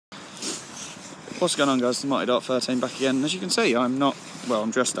What's going on, guys? It's Mighty Dart 13 back again. And as you can see, I'm not, well, I'm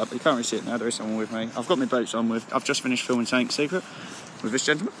dressed up. You can't really see it now. There is someone with me. I've got my boots on with, I've just finished filming Tank Secret with this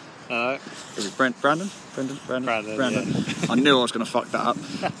gentleman. Hello. Is it Brandon? Yeah. I knew I was going to fuck that up.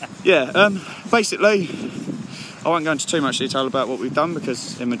 Yeah, basically, I won't go into too much detail about what we've done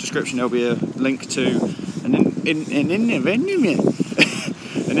because in the description there'll be a link to an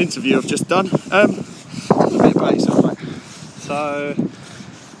interview I've just done. A bit about yourself, mate. So,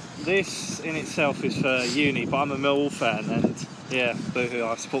 this in itself is for uni, but I'm a Millwall fan, and yeah, boohoo,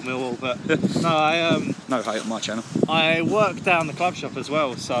 I support Millwall. But no, no hate on my channel. I work down the club shop as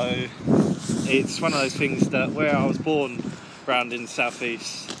well, so it's one of those things that where I was born, around in South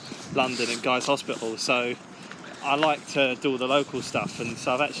East London in Guy's Hospital, so I like to do all the local stuff, and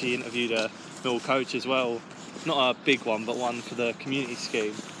so I've actually interviewed a Millwall coach as well, not a big one, but one for the community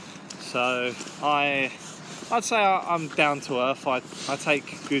scheme. So I'd say I'm down to earth. I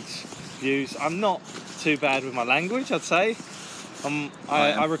take good views. I'm not too bad with my language, I'd say.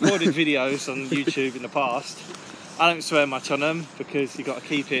 I recorded videos on YouTube in the past. I don't swear much on them because you've got to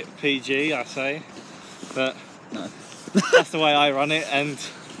keep it PG, I say. But no. That's the way I run it, and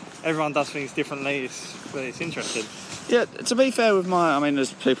everyone does things differently. It's interesting. Yeah, to be fair with I mean,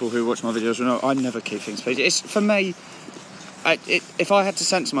 there's people who watch my videos who know I never keep things PG. It's, for me, if I had to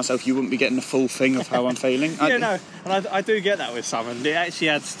censor myself, you wouldn't be getting the full thing of how I'm feeling. Yeah, no, and I do get that with some, and it actually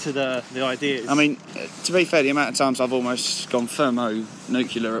adds to the ideas. I mean, to be fair, the amount of times I've almost gone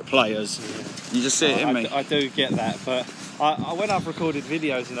thermonuclear at players, you just see it in me. I do get that, but when I've recorded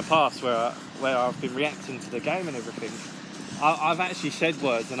videos in the past where I've been reacting to the game and everything, I've actually said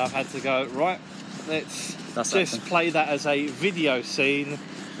words, and I've had to go, right, let's just play that as a video scene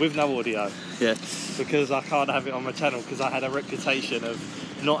with no audio. Yeah. Because I can't have it on my channel because I had a reputation of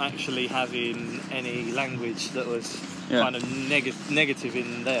not actually having any language that was kind of negative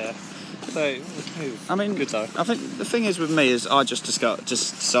in there. So it was good though. I think the thing is with me is I just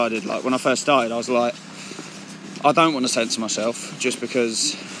decided, like when I first started, I was like, I don't want to censor myself just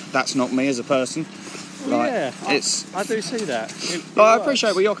because that's not me as a person. Like, yeah, I do see that. I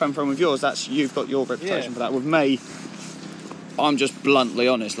appreciate where you're coming from with yours. You've got your reputation for that. With me, I'm just bluntly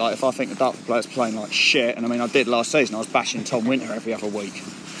honest. Like, if I think the Dartford player's playing like shit, and I mean, I did last season, I was bashing Tom Winter every other week.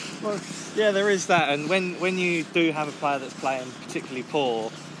 Well, yeah, there is that. And when you do have a player that's playing particularly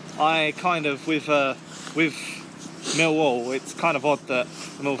poor, I kind of, with Millwall, it's kind of odd that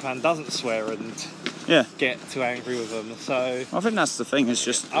the Millwall fan doesn't swear and get too angry with them. So I think that's the thing. It's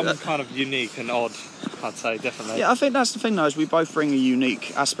just I'm kind of unique and odd, I'd say, definitely. Yeah, I think that's the thing though, is we both bring a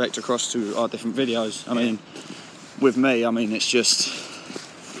unique aspect across to our different videos. I mean, with me, I mean, it's just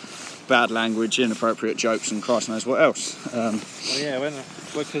bad language, inappropriate jokes, and Christ knows what else. Well, yeah,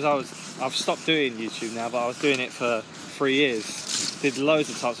 because I've stopped doing YouTube now, but I was doing it for 3 years. Did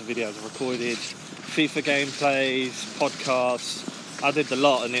loads of types of videos. I recorded FIFA gameplays, podcasts. I did a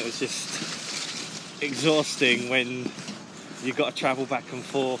lot, and it was just exhausting when you've got to travel back and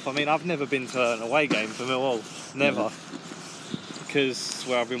forth. I mean, I've never been to an away game for Millwall, never, because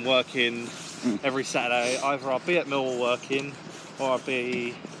where I've been working every Saturday, either I'll be at Millwall working or I'll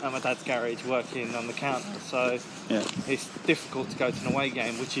be at my dad's garage working on the counter. So it's difficult to go to an away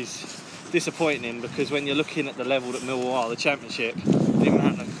game, which is disappointing because when you're looking at the level that Millwall are, the Championship, the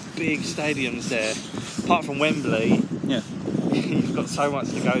amount of big stadiums there, apart from Wembley, you've got so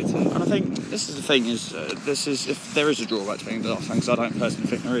much to go to. And I think this is the thing, is if there is a drawback to being a Dart fan, because I don't personally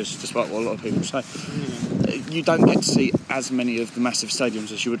think there is, despite what a lot of people say, you don't get to see as many of the massive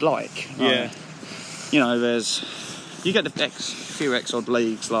stadiums as you would like. You know, you get the few odd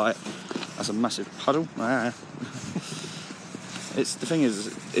leagues, like, that's a massive puddle. It's the thing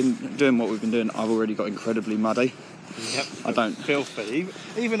is, in doing what we've been doing, I've already got incredibly muddy. Yep. I don't filthy.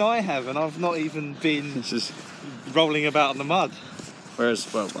 Even I have, and I've not even been rolling about in the mud. Whereas,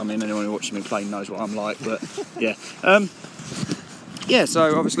 well, I mean, anyone who watches me play knows what I'm like, but yeah.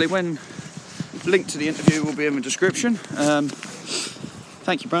 So obviously, link to the interview will be in the description.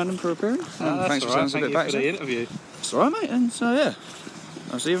 Thank you, Brandon, for appearing. Thanks for Thank you for the interview. It's alright, mate. And so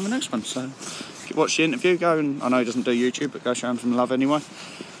I'll see you in the next one. So if you watch the interview, go and, I know he doesn't do YouTube, but go show him some love anyway.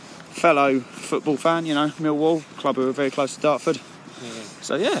 Fellow football fan, you know, Millwall, club who are very close to Dartford.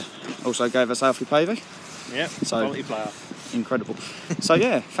 So also gave us Alfie Pavey. Yeah, quality player. Incredible. So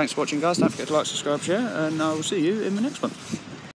thanks for watching, guys. Don't forget to like, subscribe, share, and I will see you in the next one.